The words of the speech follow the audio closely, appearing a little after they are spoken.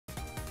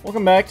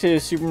Welcome back to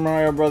Super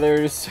Mario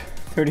Brothers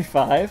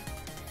 35.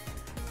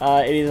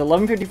 It is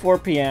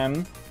 11:54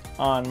 p.m.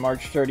 on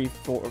March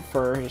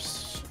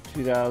 31st,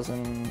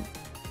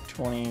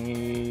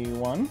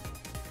 2021.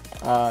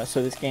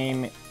 So this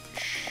game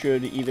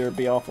should either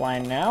be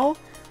offline now,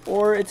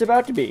 or it's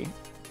about to be.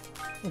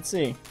 Let's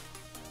see.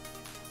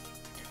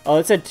 Oh,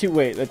 it said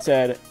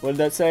what did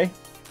that say?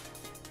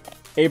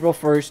 April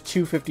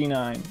 1st,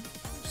 2:59.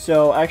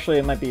 So actually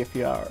it might be a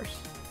few hours.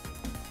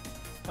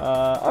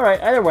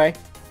 Alright, either way.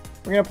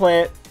 We're gonna play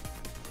it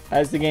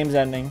as the game's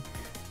ending.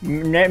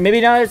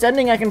 Maybe now that it's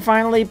ending, I can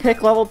finally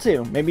pick level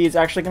 2. Maybe it's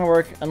actually gonna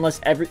work, unless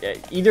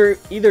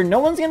either no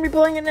one's gonna be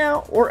playing it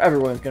now, or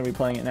everyone's gonna be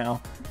playing it now.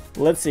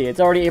 Let's see. It's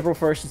already April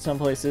 1st in some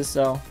places,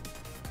 so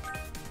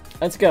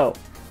let's go.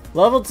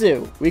 Level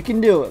 2. We can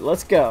do it.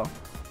 Let's go.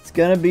 It's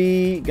gonna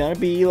be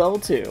level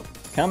 2.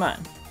 Come on,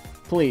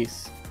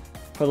 please,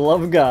 for the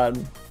love of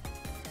God.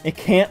 It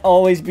can't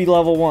always be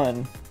level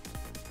 1.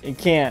 It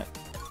can't.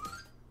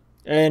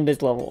 And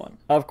it's level 1,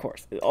 of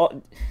course.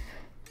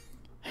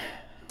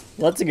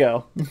 Let's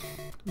go.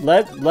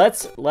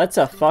 let's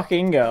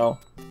fucking go.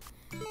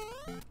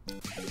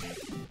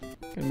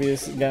 Gonna be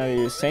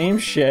the same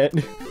shit.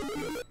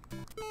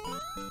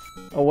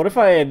 Oh, what if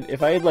I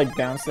had like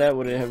bounced that?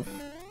 Would it have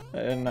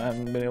not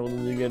been able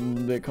to get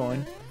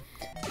Bitcoin?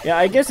 Yeah,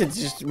 I guess it's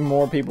just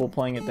more people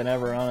playing it than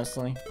ever,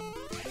 honestly.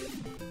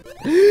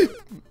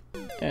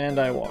 And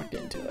I walked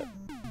into it.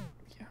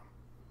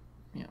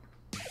 Yeah.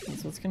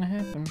 That's what's gonna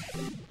happen.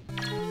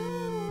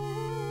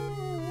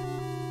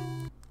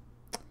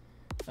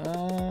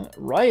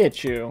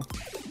 Raichu.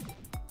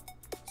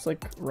 It's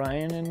like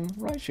Ryan and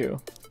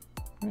Raichu.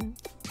 Right?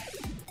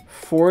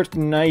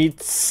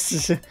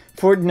 Fortnitus.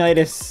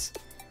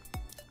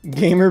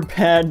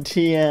 Gamerpad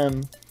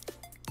TM.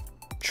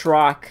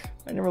 Troc.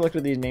 I never looked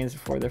at these names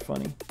before, they're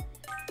funny.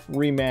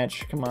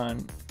 Rematch, come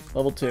on.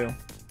 Level 2.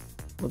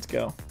 Let's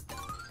go.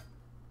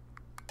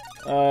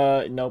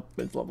 Nope,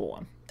 it's level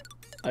 1.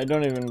 I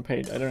don't even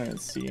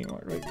see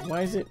anymore. Wait,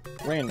 why is it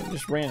random?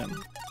 Just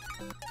random.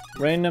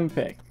 Random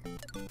pick.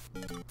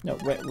 No,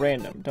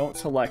 random. Don't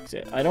select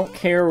it. I don't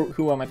care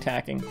who I'm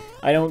attacking.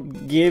 I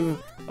don't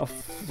give a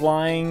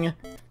flying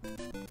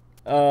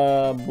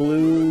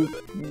blue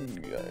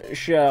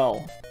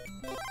shell.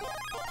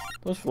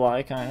 Those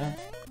fly, kinda.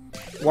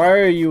 Why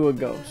are you a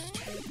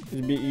ghost?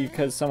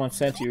 Because someone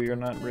sent you, you're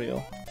not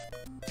real.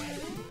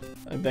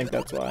 I think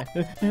that's why.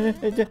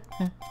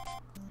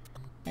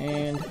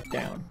 And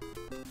down.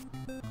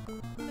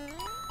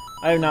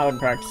 I have not been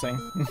practicing.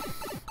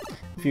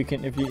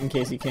 in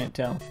case you can't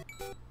tell.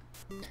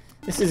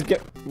 This is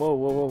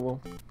whoa.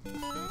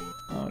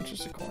 Oh, it's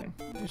just a coin.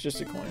 It's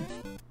just a coin.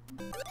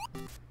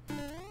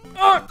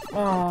 Oh!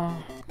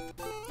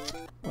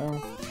 Well.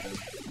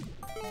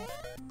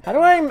 How do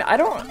I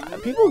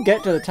don't... People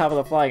get to the top of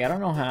the flag. I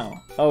don't know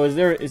how. Oh, is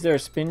there a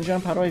spin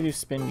jump? How do I do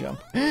spin jump?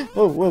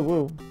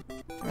 Whoa.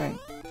 Alright.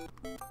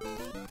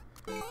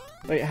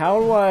 Wait, how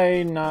do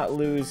I not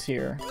lose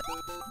here?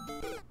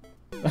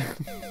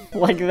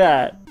 Like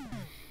that.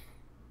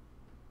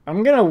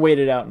 I'm gonna wait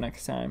it out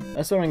next time.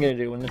 That's what I'm gonna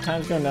do. When the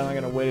time's going down, I'm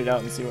gonna wait it out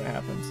and see what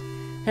happens.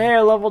 Hey,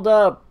 I leveled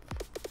up!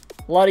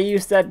 A lot of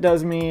use that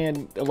does me at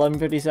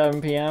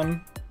 11:57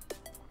 p.m.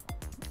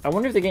 I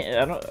wonder if the game...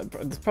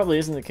 this probably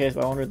isn't the case,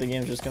 but I wonder if the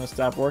game's just gonna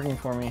stop working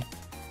for me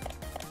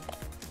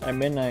at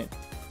midnight.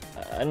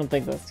 I don't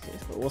think that's the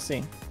case, but we'll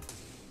see.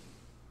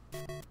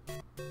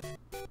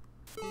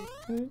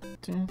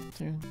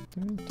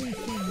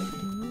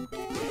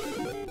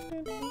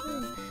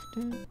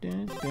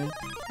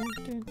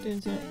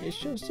 It's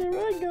just a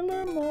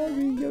regular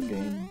Mario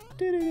game.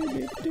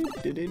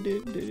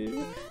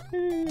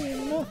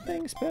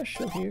 Nothing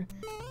special here.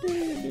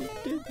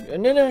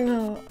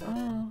 No.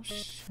 Oh,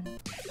 shit.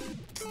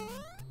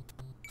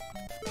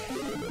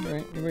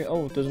 Alright, here we go.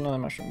 Oh, there's another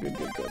mushroom. Good.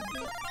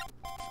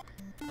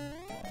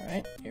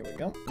 Alright, here we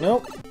go.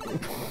 Nope.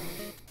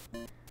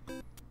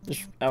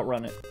 Just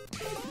outrun it.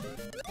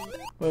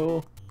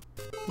 Whoa.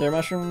 Is there a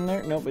mushroom in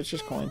there? Nope, it's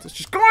just coins. It's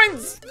just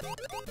coins!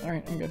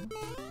 Alright, I'm good.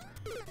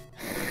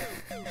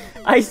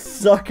 I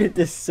suck at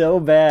this so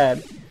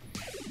bad.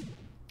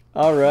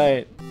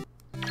 Alright.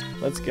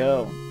 Let's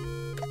go.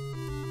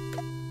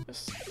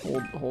 Just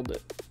hold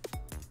it.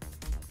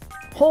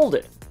 Hold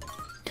it!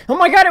 Oh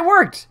my god, it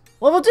worked!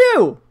 Level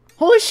 2!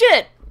 Holy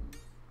shit!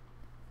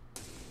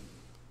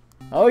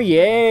 Oh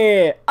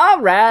yeah!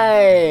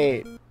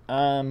 Alright!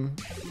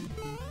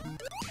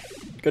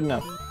 Good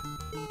enough.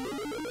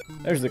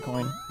 There's the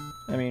coin.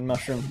 I mean,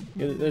 mushroom.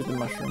 There's the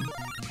mushroom.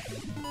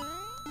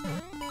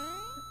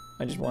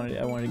 I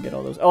wanted to get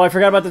all those. Oh, I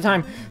forgot about the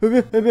time.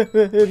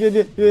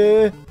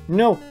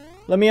 No!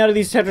 Let me out of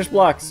these Tetris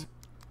blocks.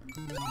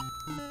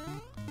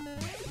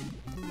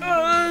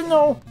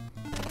 No!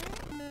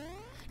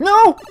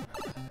 No!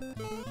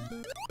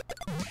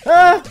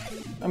 Ah!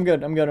 I'm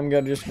good.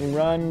 Just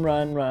run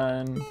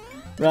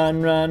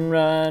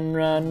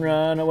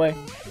away.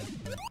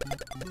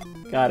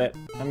 Got it.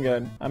 I'm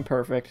good. I'm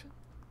perfect.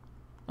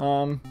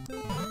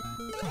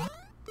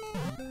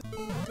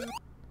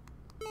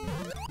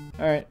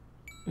 Alright.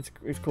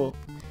 It's cool.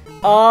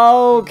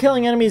 Oh,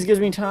 killing enemies gives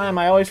me time.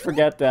 I always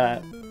forget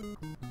that.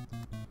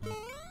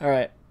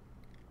 Alright.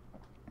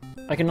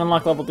 I can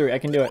unlock level 3. I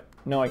can do it.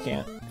 No, I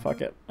can't.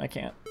 Fuck it. I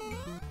can't.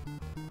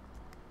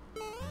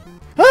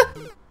 Huh?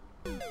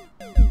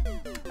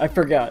 I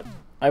forgot.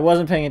 I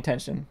wasn't paying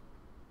attention.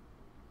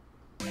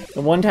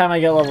 The one time I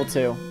get level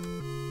 2.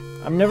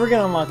 I'm never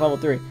gonna unlock level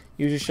 3.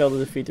 Use your shell to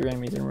defeat 3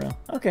 enemies in a row.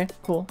 Okay,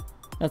 cool.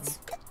 That's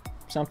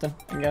something,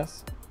 I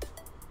guess.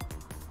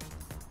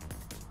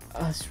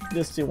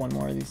 Let's do one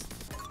more of these.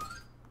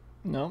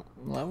 No,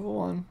 level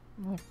 1.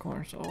 Of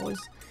course, always.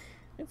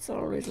 It's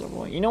always level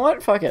 1. You know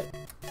what? Fuck it.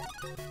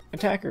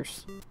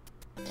 Attackers.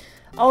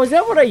 Oh, is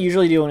that what I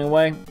usually do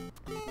anyway?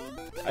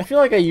 I feel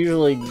like I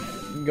usually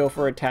go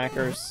for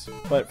attackers,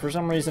 but for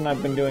some reason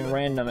I've been doing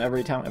random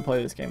every time I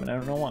play this game, and I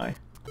don't know why.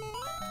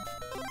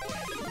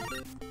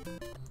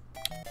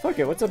 Fuck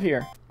it, what's up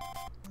here?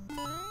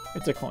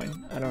 It's a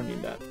coin. I don't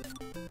need that.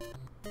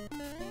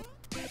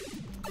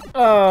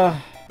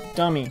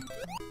 Dummy.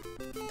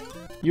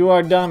 You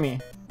are dummy.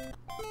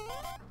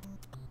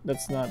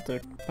 That's not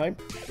the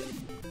pipe.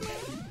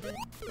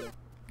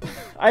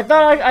 I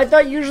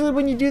thought usually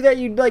when you do that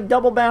you'd like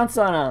double bounce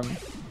on them.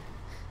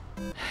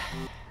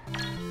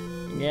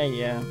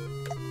 Yeah.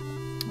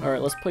 All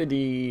right, let's play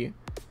the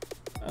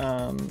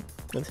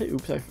let's hit.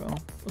 Oops, I fell.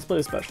 Let's play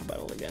the special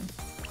battle again.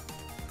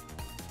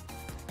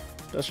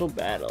 Special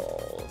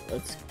battle.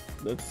 Let's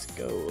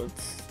go.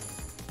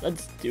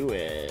 Let's do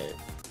it.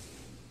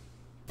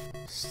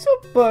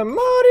 Super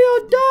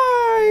Mario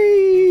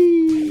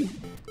die!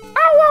 Ow!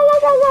 Ow! Ow!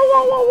 Ow!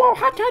 Ow! Ow! Ow!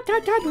 Hot! Hot!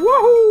 Hot! Hot!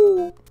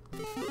 Woohoo!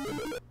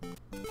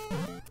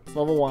 It's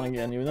level 1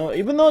 again, even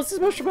though it's a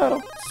special battle.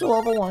 It's still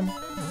level 1.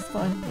 It's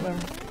fine.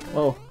 Whatever.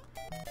 Whoa.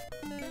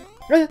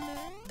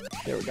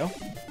 There we go.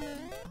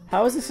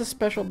 How is this a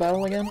special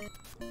battle again?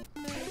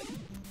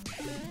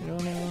 You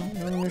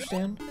don't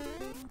understand?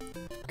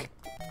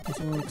 Can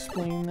someone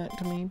explain that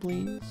to me,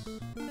 please?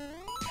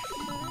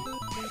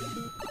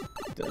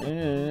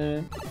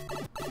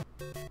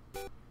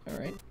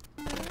 Alright.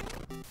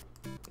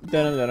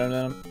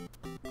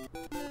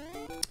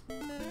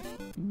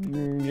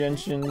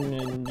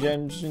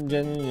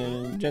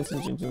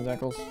 Jensen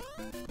Eccles.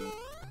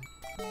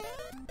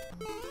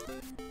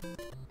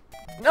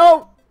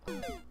 No!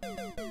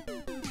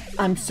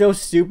 I'm so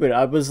stupid.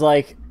 I was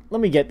like,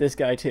 let me get this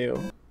guy too.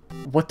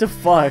 What the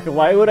fuck?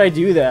 Why would I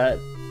do that?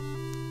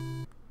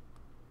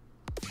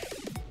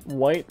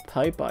 White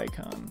pipe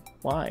icon.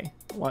 Why?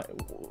 Why?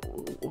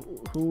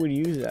 Who would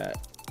use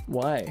that?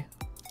 Why?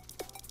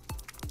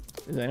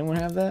 Does anyone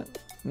have that?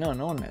 No,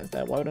 no one has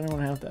that. Why would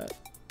anyone have that?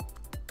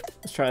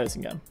 Let's try this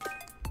again.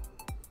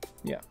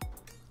 Yeah.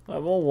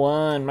 Level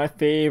 1, my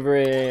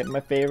favorite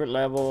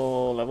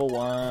level. Level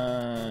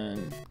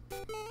 1.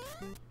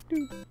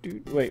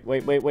 Wait. I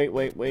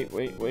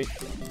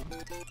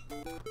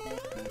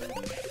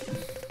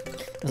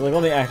was like,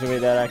 let me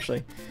activate that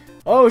actually.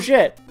 Oh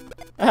shit!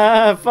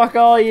 Ah, fuck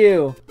all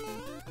you!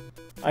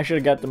 I should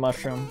have got the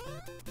mushroom.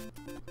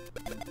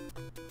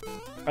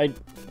 Alright.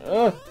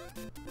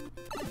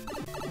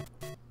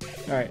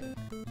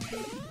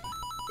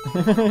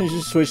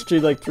 Just switched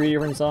to like 3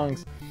 different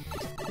songs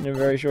in a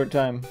very short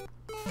time.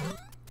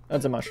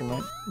 That's a mushroom,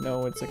 right?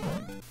 No, it's a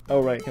coin.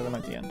 Oh, right, because I'm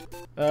at the end.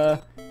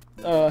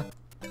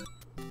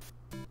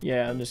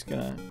 Yeah, I'm just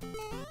gonna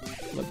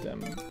let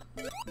them.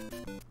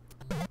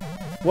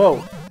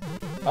 Whoa!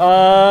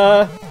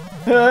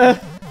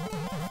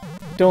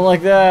 Don't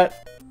like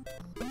that.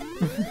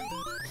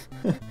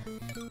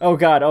 Oh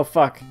god, oh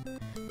fuck.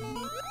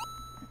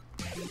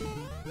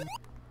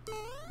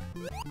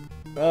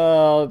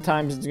 Oh,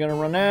 time's gonna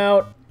run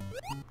out.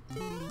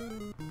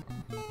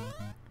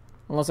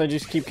 Unless I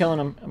just keep killing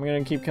them. I'm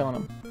gonna keep killing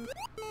them.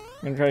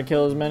 I'm gonna try to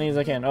kill as many as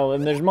I can. Oh,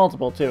 and there's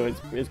multiple too.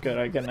 It's good.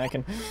 I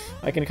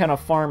can kind of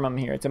farm them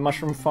here. It's a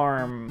mushroom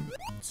farm.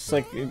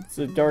 It's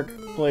a dark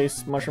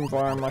place. Mushroom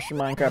farm.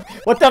 Mushroom Minecraft.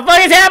 What the fuck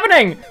is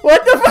happening?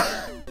 What the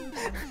fuck?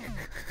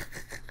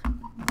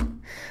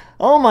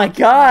 Oh my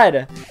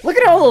god! Look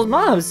at all those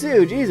mobs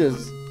too.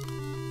 Jesus.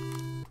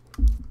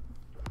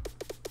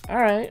 All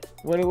right.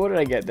 What did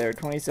I get there?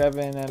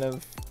 27 out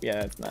of.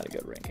 Yeah, it's not a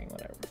good ranking.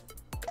 Whatever.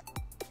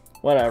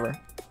 Whatever.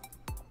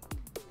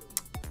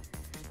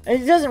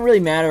 It doesn't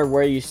really matter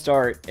where you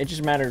start. It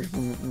just matters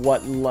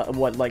what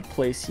like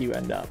place you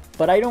end up.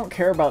 But I don't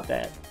care about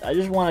that. I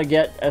just want to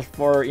get as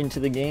far into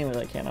the game as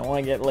I can. I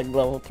want to get like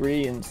level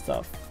 3 and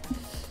stuff.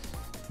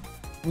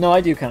 No,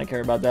 I do kind of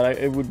care about that.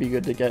 It would be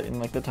good to get in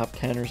like the top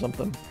 10 or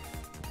something.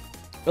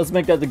 Let's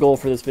make that the goal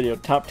for this video.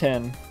 Top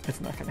 10.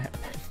 It's not gonna happen.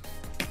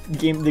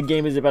 The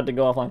game is about to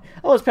go offline.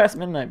 Oh, it's past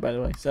midnight, by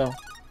the way. So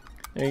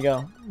there you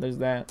go. There's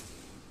that.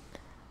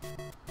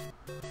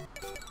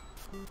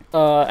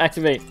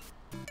 Activate.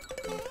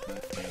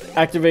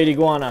 Activate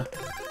iguana.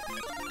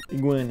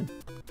 Iguana.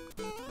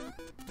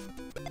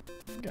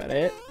 Got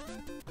it.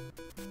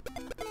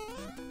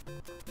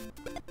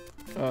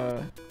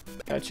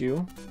 Got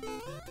you.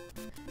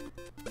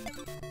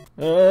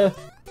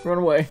 Run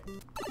away.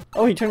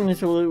 Oh, he turned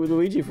into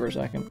Luigi for a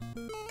second.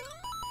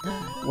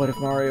 What if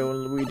Mario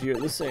and Luigi are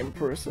the same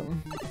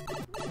person?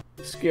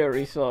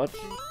 Scary thought.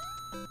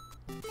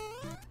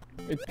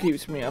 It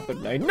keeps me up at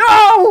night.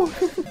 No!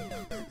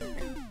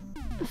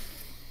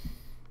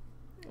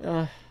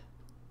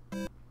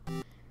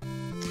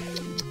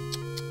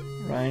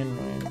 Ryan.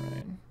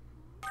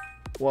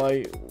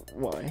 Why?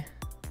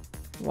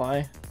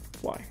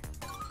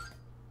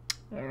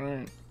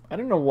 Alright. I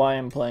don't know why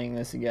I'm playing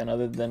this again,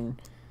 other than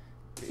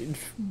it'd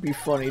be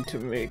funny to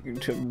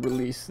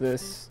release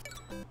this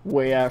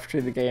way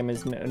after the game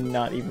is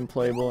not even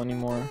playable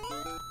anymore.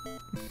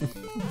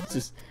 It's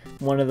just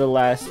one of the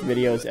last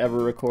videos ever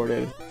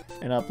recorded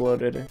and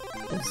uploaded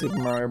of Super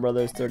Mario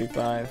Bros.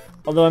 35.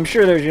 Although I'm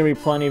sure there's gonna be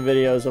plenty of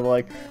videos of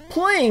like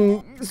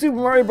playing Super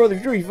Mario Bros.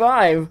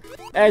 35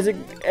 as it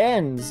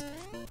ends.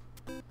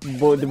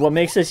 But what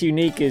makes this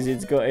unique is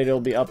it'll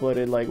be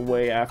uploaded like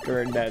way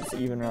after that's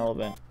even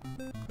relevant.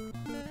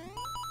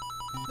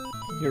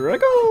 Here I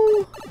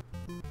go!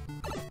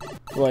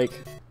 Like,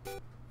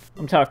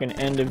 I'm talking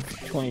end of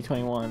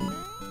 2021.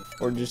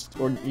 Or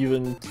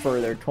even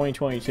further,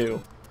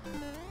 2022.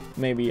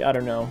 Maybe, I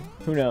don't know.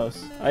 Who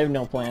knows? I have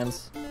no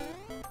plans.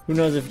 Who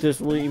knows if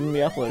this will even be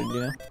uploaded,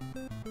 you know?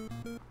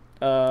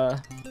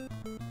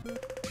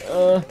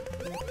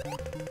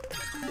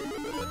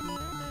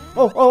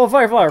 Oh, a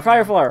fire flower!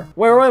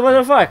 What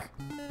the fuck?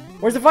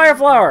 Where's the fire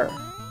flower?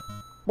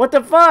 What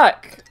the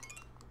fuck?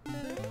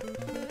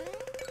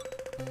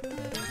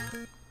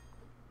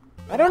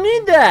 I don't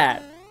need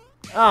that!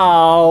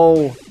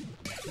 Oh!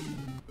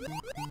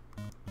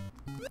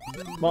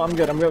 Well, I'm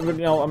good.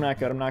 No, I'm not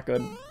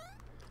good.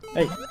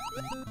 Hey.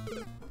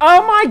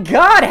 Oh my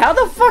god! How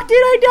the fuck did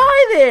I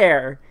die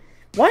there?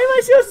 Why am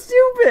I so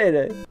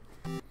stupid?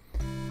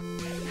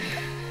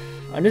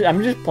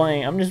 I'm just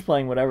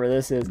playing whatever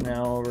this is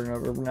now over and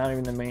over. Not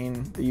even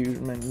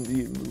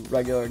the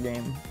regular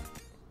game.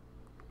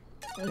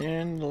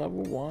 And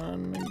level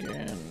 1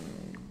 again.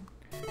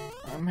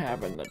 I'm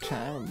having the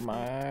time of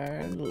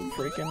my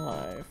freaking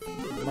life.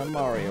 My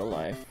Mario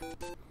life.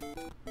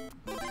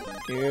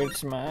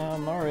 It's my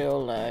Mario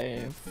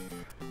life.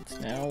 It's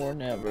now or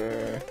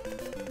never.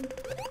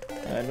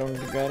 I don't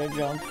gotta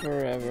jump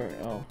forever.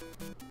 Oh.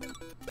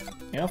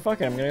 You know,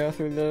 fuck it. I'm gonna go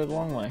through the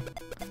long way.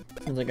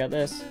 Since I got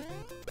this.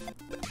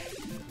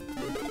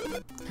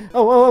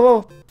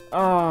 Oh!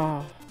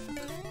 Ah.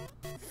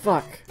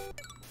 Fuck.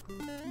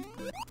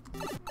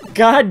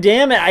 God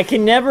damn it! I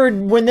can never.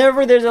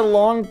 Whenever there's a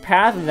long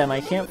path of them,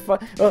 I can't.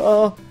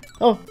 Oh!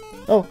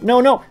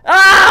 No!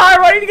 Ah!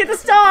 I'm ready to get the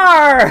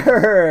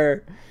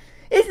star.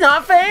 It's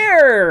not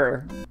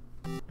fair.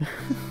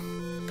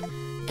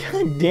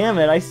 God damn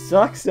it! I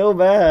suck so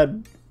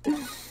bad.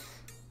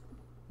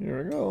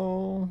 Here we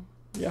go.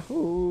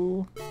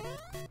 Yahoo!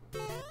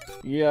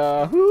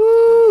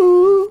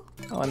 Yahoo!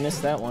 Oh, I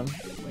missed that one.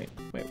 Wait.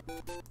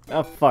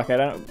 Oh fuck! I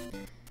don't.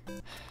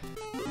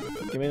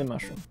 Give me the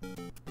mushroom.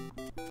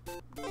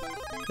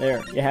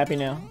 There. You happy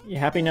now? You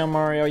happy now,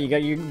 Mario? You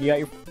got your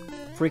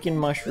freaking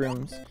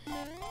mushrooms.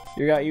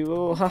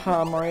 Oh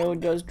haha, Mario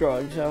does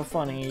drugs. How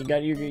funny. You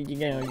got your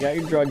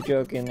drug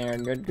joke in there.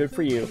 Good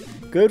for you.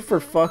 Good for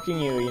fucking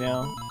you. You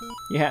know.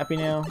 You happy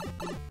now?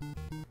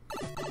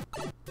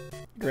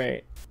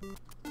 Great.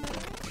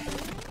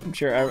 I'm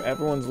sure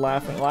everyone's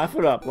laughing. Laugh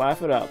it up.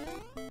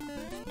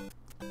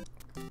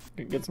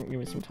 Give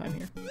me some time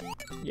here.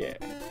 Yeah.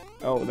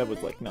 Oh, that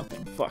was like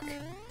nothing. Fuck.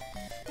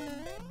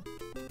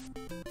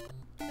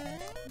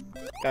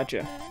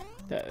 Gotcha.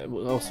 That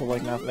was also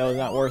like nothing. That was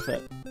not worth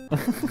it.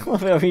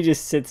 He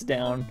just sits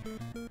down.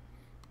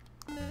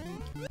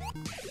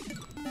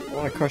 I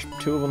want to crush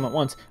 2 of them at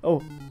once.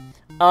 Oh.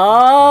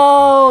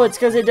 Oh, it's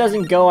because it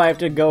doesn't go. I have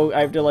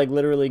to like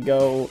literally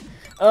go.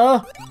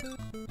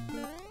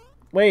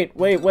 Wait.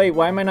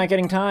 Why am I not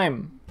getting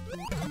time?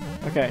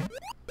 Okay.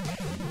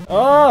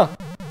 Oh!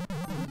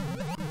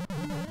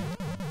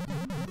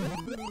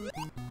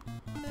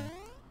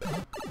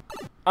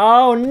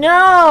 Oh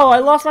no! I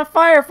lost my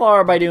fire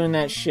flower by doing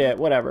that shit.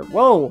 Whatever.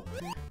 Whoa!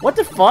 What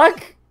the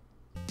fuck?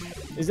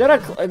 Is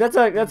that that's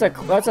a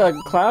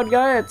cloud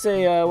guy? It's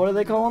a what do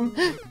they call him?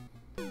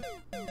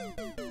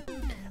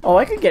 Oh,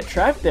 I could get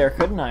trapped there,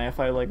 couldn't I? If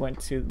I like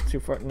went too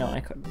far. No,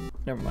 I couldn't.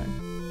 Never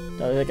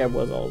mind. I think I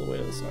was all the way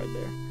to the side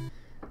there.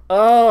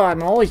 Oh,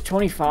 I'm always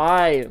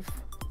 25.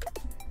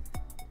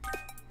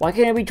 Why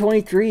can't I be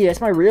 23?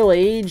 That's my real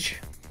age.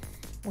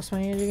 What's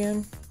my age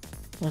again?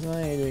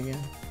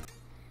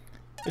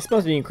 It's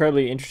supposed to be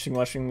incredibly interesting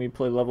watching me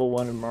play level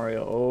 1 of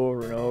Mario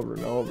over and over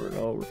and over and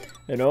over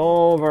and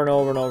over and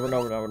over and over and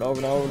over and over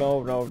and over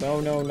and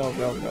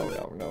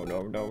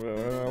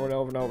over and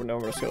over and over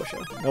Nova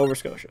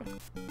Scotia.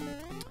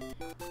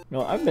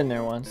 No, I've been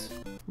there once.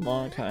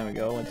 Long time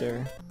ago. Went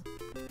there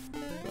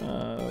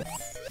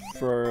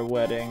for a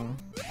wedding.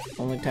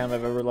 Only time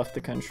I've ever left the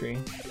country.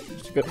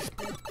 Just to go.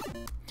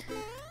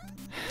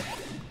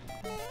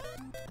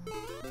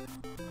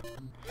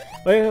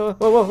 Wait. Oh,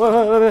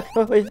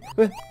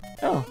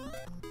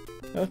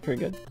 that was pretty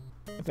good,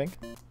 I think.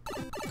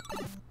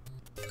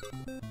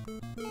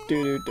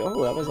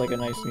 Oh, that was like a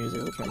nice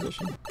musical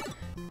transition.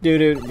 Do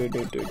do do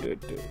do do do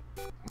do.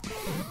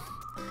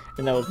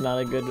 And that was not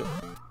a good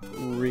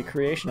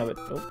recreation of it.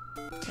 Oh,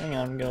 hang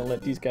on, I'm gonna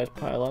let these guys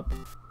pile up.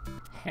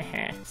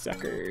 Haha,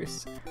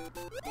 suckers.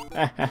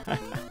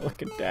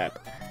 Look at that.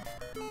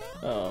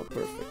 Oh,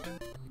 perfect.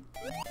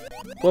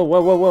 Whoa,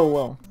 whoa, whoa, whoa,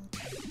 whoa.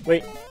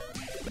 Wait.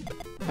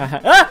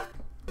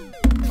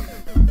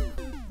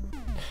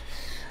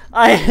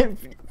 Ah!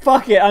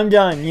 Fuck it, I'm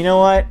done. You know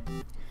what?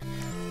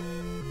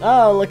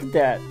 Oh, look at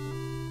that.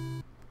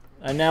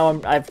 And now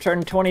I've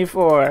turned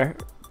 24.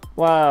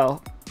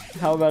 Wow.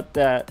 How about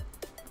that?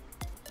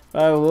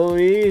 I will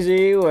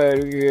easy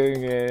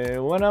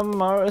when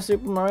I'm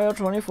Super Mario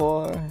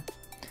 24.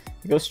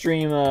 Go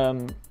stream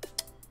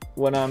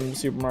when I'm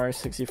Super Mario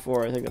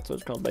 64. I think that's what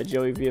it's called, by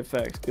Joey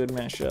VFX. Good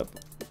mashup.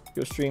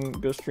 Go stream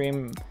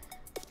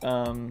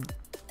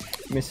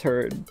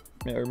Misheard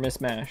or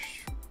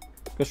Mismash.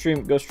 Go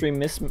stream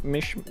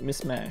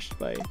Mismash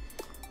by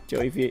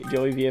Joey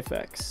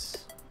VFX.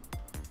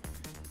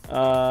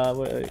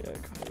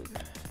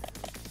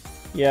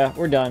 Yeah,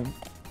 we're done.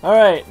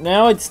 Alright,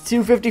 now it's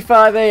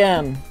 2:55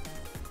 a.m.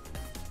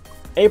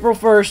 April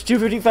 1st,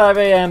 2:55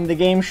 a.m. The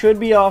game should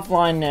be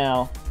offline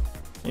now.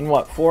 In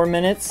what, 4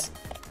 minutes?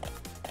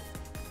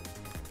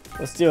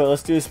 Let's do it.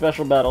 Let's do a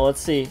special battle.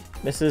 Let's see.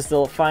 This is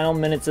the final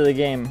minutes of the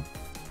game.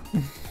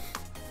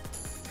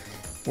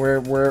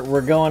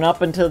 We're going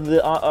up until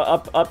the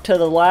up to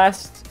the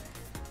last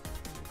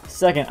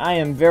second. I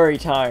am very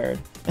tired.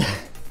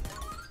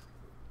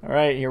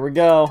 Alright, here we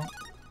go.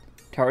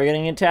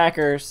 Targeting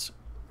attackers.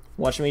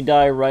 Watch me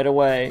die right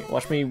away.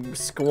 Watch me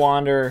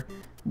squander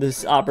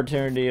this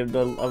opportunity of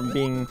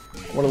being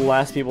one of the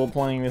last people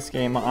playing this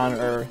game on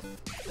Earth.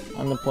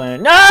 On the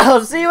planet.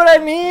 No! See what I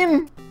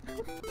mean?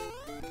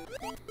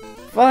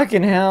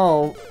 Fucking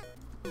hell.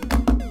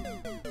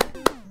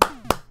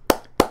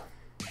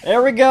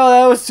 There we go,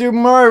 that was Super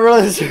Mario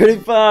Bros.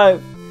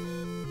 35.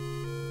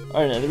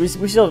 Alright, no, we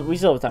still have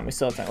time. We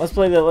still have time. Let's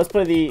play the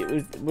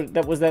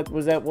that was the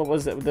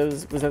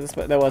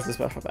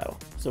special battle.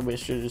 So we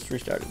should just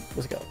restart it.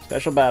 Let's go.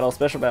 Special battle.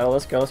 Let's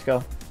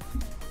go.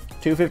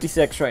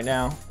 2:56 right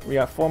now. We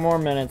got 4 more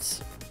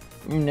minutes.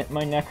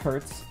 My neck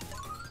hurts.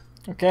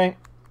 Okay.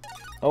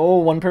 Oh,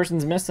 one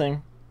person's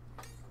missing.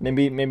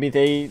 Maybe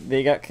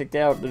they got kicked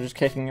out. They're just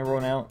kicking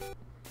everyone out.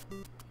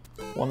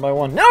 One by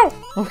one. No!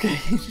 Okay,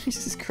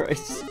 Jesus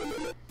Christ.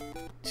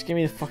 Just give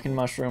me the fucking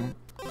mushroom.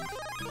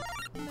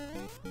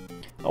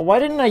 Oh, why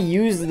didn't I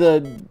use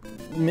the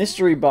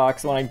mystery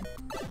box when I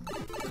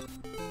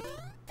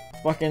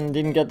fucking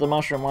didn't get the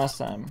mushroom last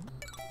time?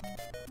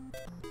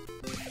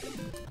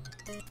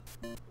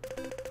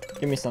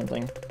 Give me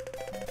something.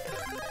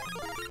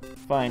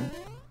 Fine.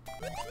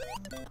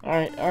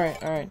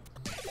 Alright.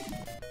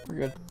 We're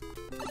good.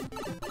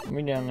 Put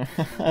me down there.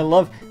 I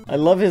love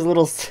his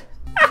little...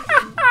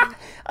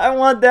 I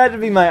want that to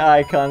be my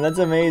icon. That's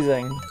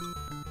amazing.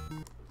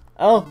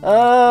 Oh,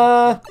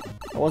 I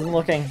wasn't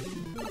looking.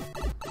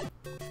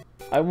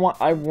 I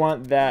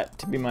want that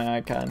to be my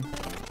icon.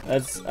 I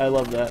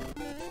love that.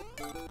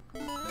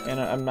 And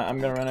I'm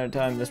gonna run out of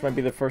time. This might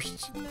be the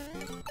first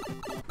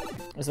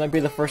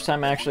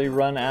time I actually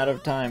run out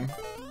of time.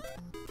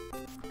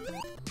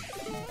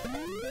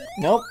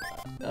 Nope.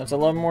 That's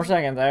 11 more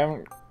seconds. I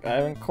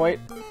haven't quite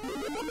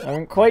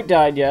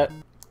died yet.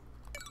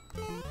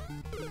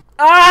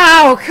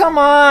 Ow! Come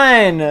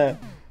on!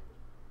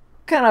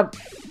 Kind of.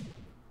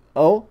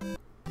 Oh.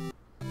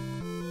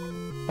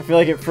 I feel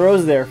like it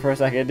froze there for a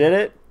second. Did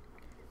it?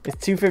 It's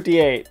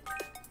 2:58.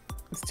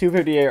 It's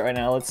 2:58 right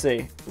now. Let's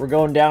see. We're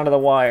going down to the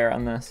wire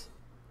on this.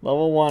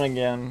 Level 1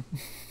 again.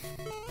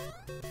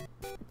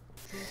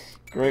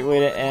 Great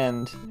way to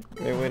end.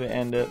 Great way to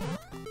end it.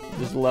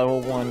 Just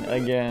level 1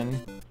 again.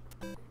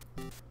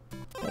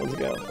 Let's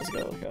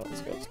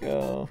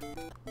go.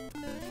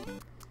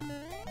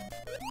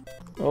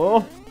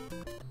 Oh!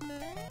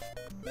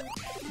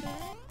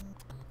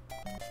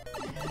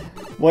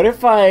 What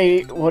if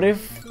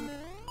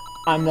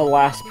I'm the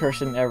last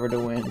person ever to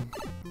win?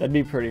 That'd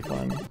be pretty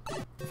fun.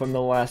 If I'm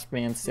the last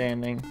man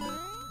standing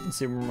in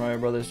Super Mario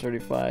Bros.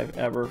 35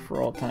 ever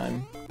for all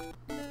time.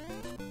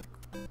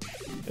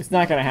 It's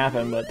not gonna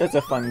happen, but that's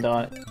a fun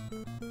thought.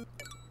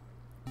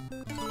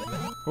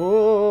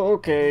 Oh,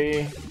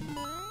 okay.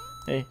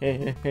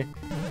 Hey.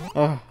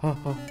 Oh.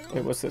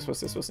 Wait, what's this?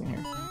 What's in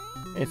here?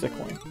 It's a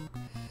coin.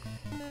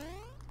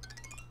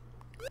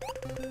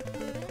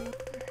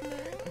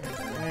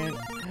 Alright.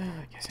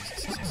 Yes.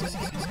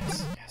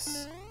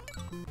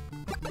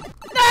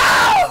 No!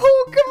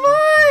 Come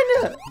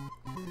on!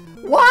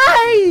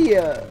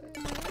 Why?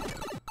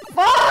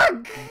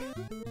 Fuck!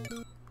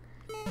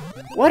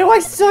 Why do I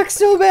suck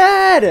so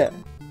bad?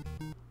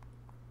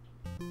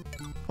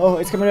 Oh,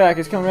 it's coming back.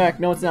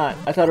 No, it's not.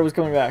 I thought it was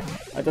coming back.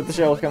 I thought the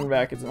show was coming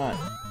back. It's not.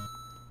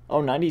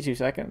 Oh, 92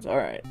 seconds.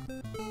 Alright.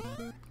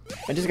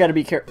 I just gotta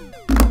be careful.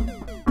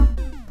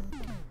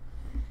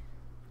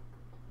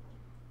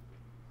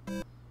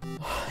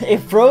 It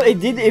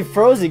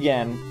froze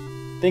again.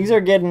 Things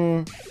are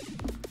getting...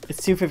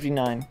 It's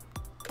 2:59.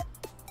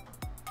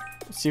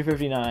 It's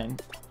 2:59.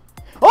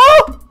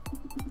 Oh!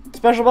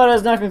 Special battle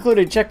is not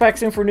concluded. Check back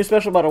soon for a new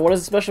special battle. What is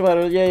the special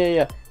battle?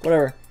 Yeah.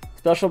 Whatever.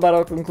 Special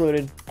battle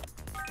concluded.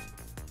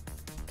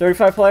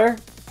 35 player?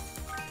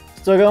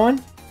 Still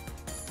going?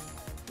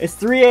 It's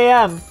 3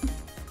 a.m.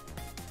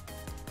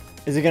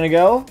 Is it gonna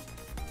go?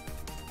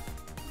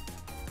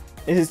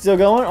 Is it still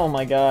going? Oh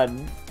my god.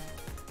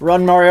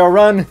 Run, Mario,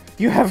 run!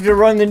 You have to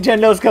run,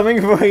 Nintendo's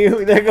coming for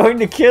you! They're going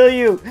to kill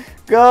you!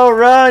 Go,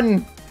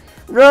 run!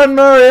 Run,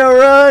 Mario,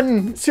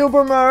 run!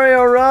 Super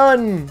Mario,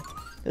 run!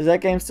 Is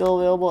that game still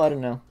available? I don't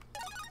know.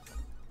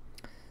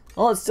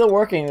 Well, it's still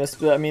working.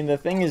 I mean, the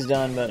thing is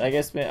done, but I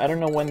guess I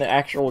don't know when the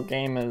actual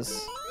game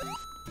is.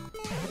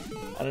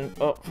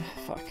 Oh,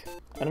 fuck!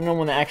 I don't know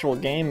when the actual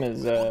game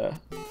is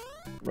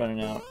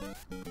running out.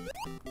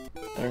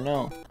 I don't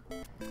know.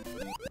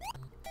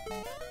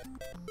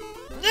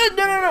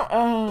 No!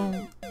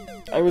 Oh,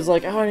 I was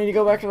like, oh, I need to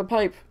go back to the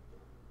pipe.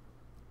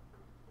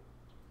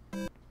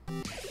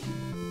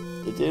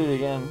 It did it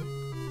again.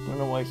 I don't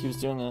know why he was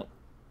doing that.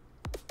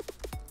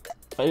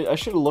 I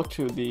should have looked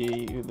to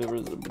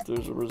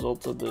there's a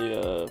result of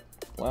the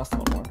last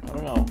one more. I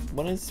don't know.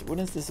 When is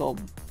this all?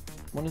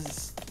 When is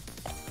this?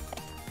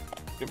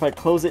 If I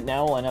close it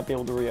now, will I not be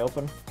able to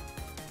reopen?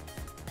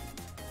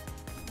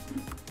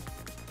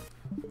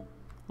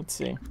 Let's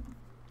see.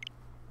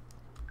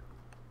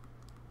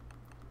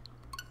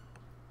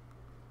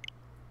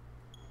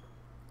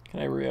 Can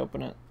I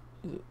reopen it?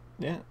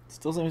 Yeah, it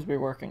still seems to be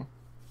working.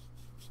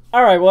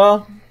 Alright,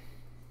 well,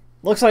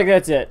 looks like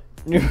that's it.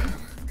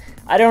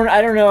 I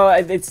don't know,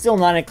 it's still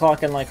 9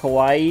 o'clock in like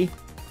Hawaii,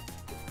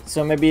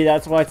 so maybe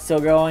that's why it's still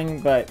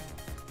going, but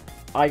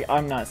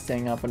I'm not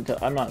staying up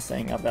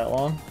that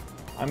long.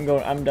 I'm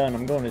done,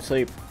 I'm going to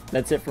sleep.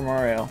 That's it for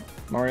Mario.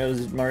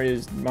 Mario's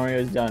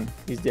done.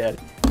 He's dead.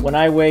 When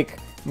I wake,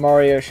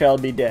 Mario shall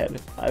be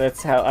dead.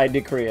 That's how I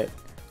decree it.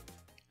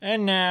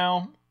 And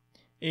now,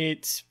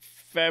 it's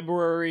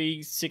February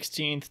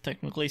 16th,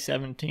 technically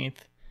 17th,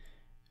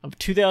 of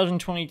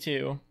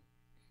 2022.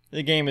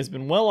 The game has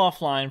been well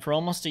offline for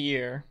almost a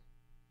year,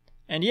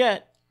 and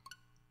yet,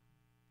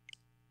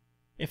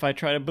 if I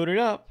try to boot it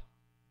up,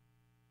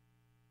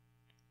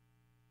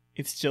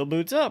 it still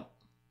boots up.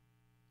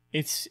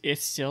 It's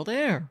still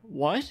there.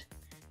 What?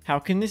 How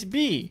can this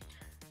be?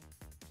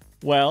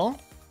 Well,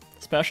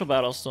 Special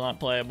Battle's still not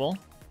playable.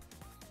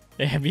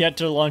 They have yet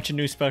to launch a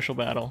new Special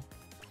Battle.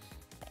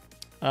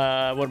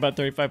 What about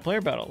 35 player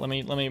battle? Let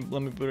me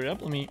boot it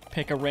up. Let me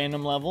pick a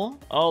random level.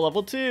 Oh,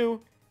 level 2.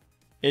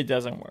 It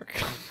doesn't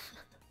work.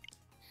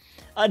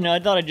 I don't know, I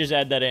thought I'd just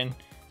add that in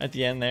at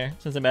the end there,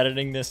 since I'm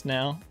editing this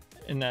now.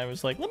 And I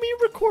was like, let me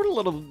record a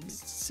little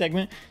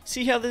segment,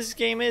 see how this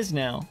game is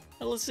now.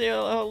 Let's see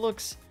how it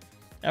looks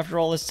after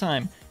all this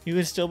time. You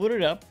can still boot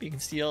it up. You can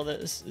see all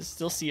this,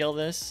 still see all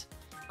this.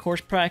 Course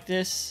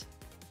practice.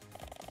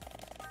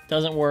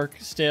 Doesn't work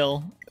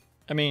still.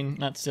 I mean,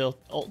 not still.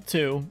 Alt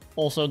 2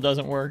 also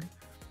doesn't work.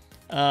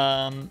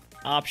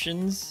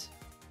 Options.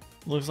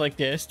 Looks like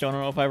this. Don't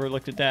know if I ever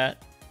looked at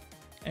that.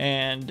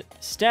 And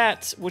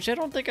stats, which I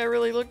don't think I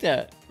really looked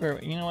at. Or,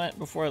 you know what?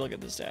 Before I look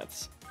at the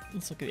stats,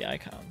 let's look at the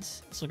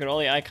icons. Let's look at all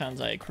the icons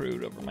I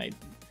accrued over my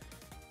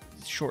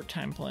short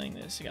time playing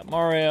this. You got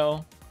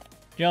Mario,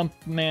 Jump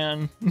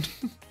Man,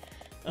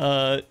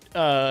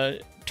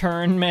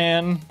 Turn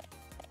Man,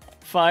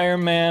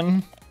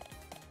 Fireman,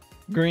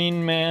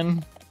 Green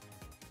Man,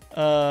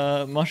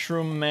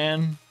 Mushroom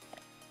Man.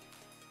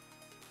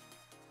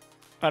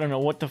 I don't know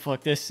what the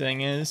fuck this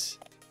thing is.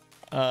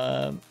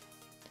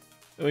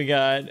 We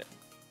got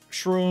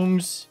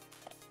shrooms,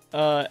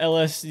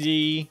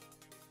 LSD,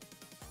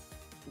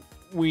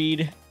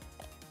 weed,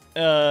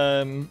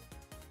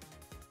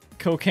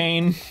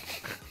 cocaine.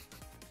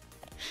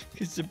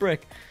 It's a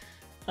brick.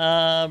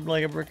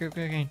 Like a brick of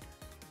cocaine.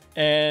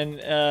 And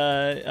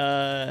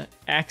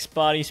Axe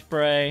body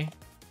spray.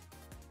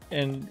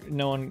 And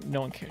no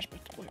one cares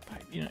about the white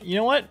pipe. You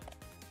know what?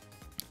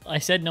 I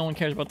said no one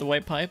cares about the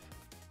white pipe.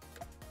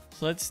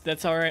 So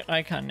that's our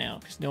icon now,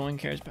 because no one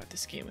cares about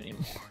this game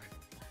anymore.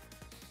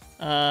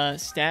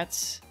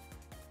 Stats.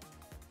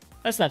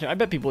 That's not true. I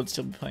bet people would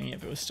still be playing it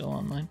if it was still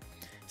online.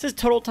 It says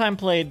total time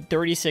played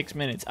 36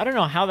 minutes. I don't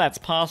know how that's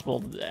possible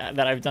that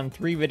I've done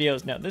 3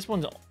 videos now. This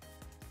one's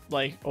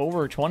like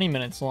over 20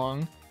 minutes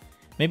long.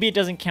 Maybe it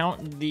doesn't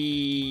count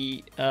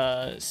the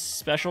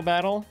special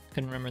battle.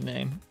 Couldn't remember the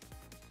name.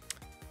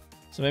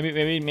 So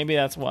maybe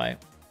that's why.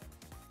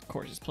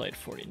 Courses played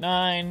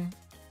 49.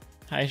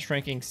 Highest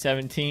ranking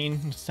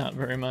 17. It's not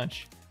very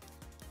much.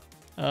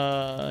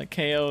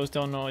 KOs,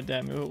 don't know what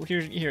that means.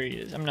 Here he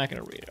is. I'm not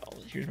gonna read it all.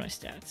 Here's my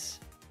stats.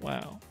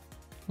 Wow.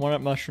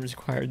 1-up mushrooms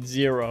acquired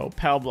 0.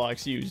 PAL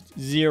blocks used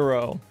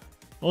 0.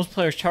 Most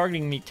players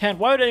targeting me 10.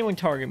 Why would anyone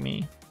target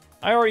me?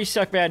 I already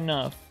suck bad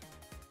enough.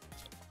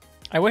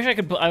 I wish I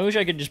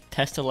could just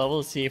test a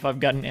level to see if I've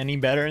gotten any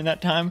better in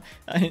that time.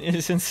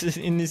 Since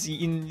in this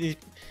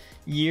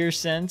year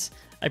since,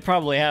 I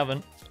probably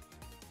haven't.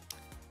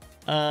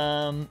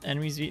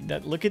 Enemies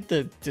that look at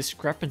the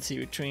discrepancy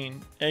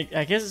between.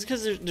 I guess it's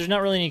because there's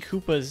not really any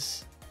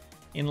Koopas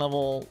in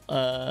level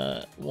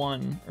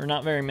 1, or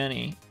not very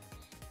many.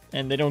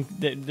 And they don't,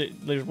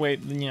 there's way,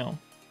 you know,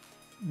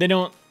 they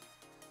don't,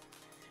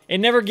 it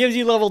never gives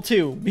you level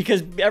 2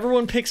 because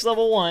everyone picks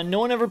level 1. No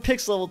one ever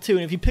picks level 2.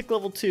 And if you pick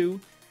level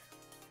 2,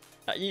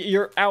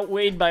 you're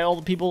outweighed by all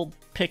the people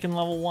picking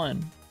level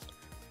 1.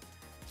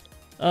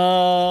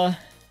 And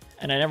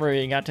I never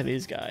even got to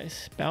these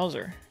guys.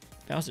 Bowser's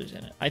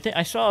in it. I think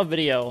I saw a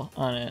video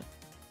on it,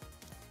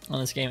 on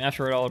this game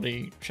after it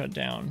already shut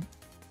down.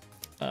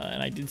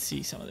 And I did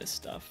see some of this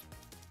stuff.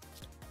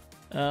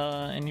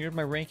 And here's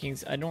my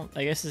rankings.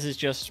 I guess this is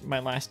just my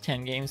last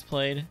 10 games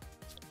played.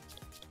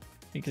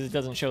 Because it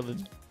doesn't show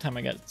the time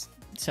I got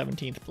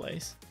 17th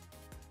place.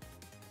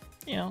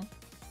 You know,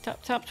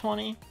 top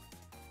 20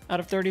 out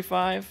of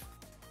 35.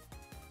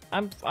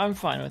 I'm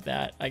fine with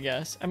that, I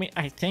guess. I mean,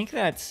 I think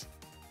that's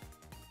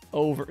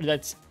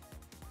that's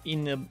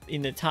in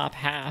the top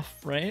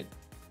half, right?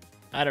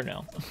 I don't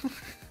know.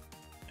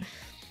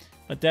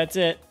 But that's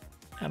it.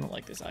 I don't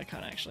like this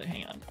icon actually.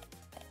 Hang on.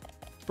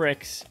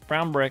 Bricks,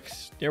 brown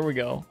bricks. There we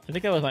go. I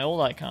think that was my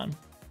old icon.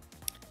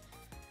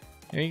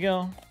 There you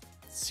go.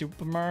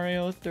 Super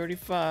Mario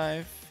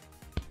 35.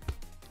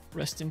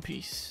 Rest in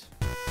peace.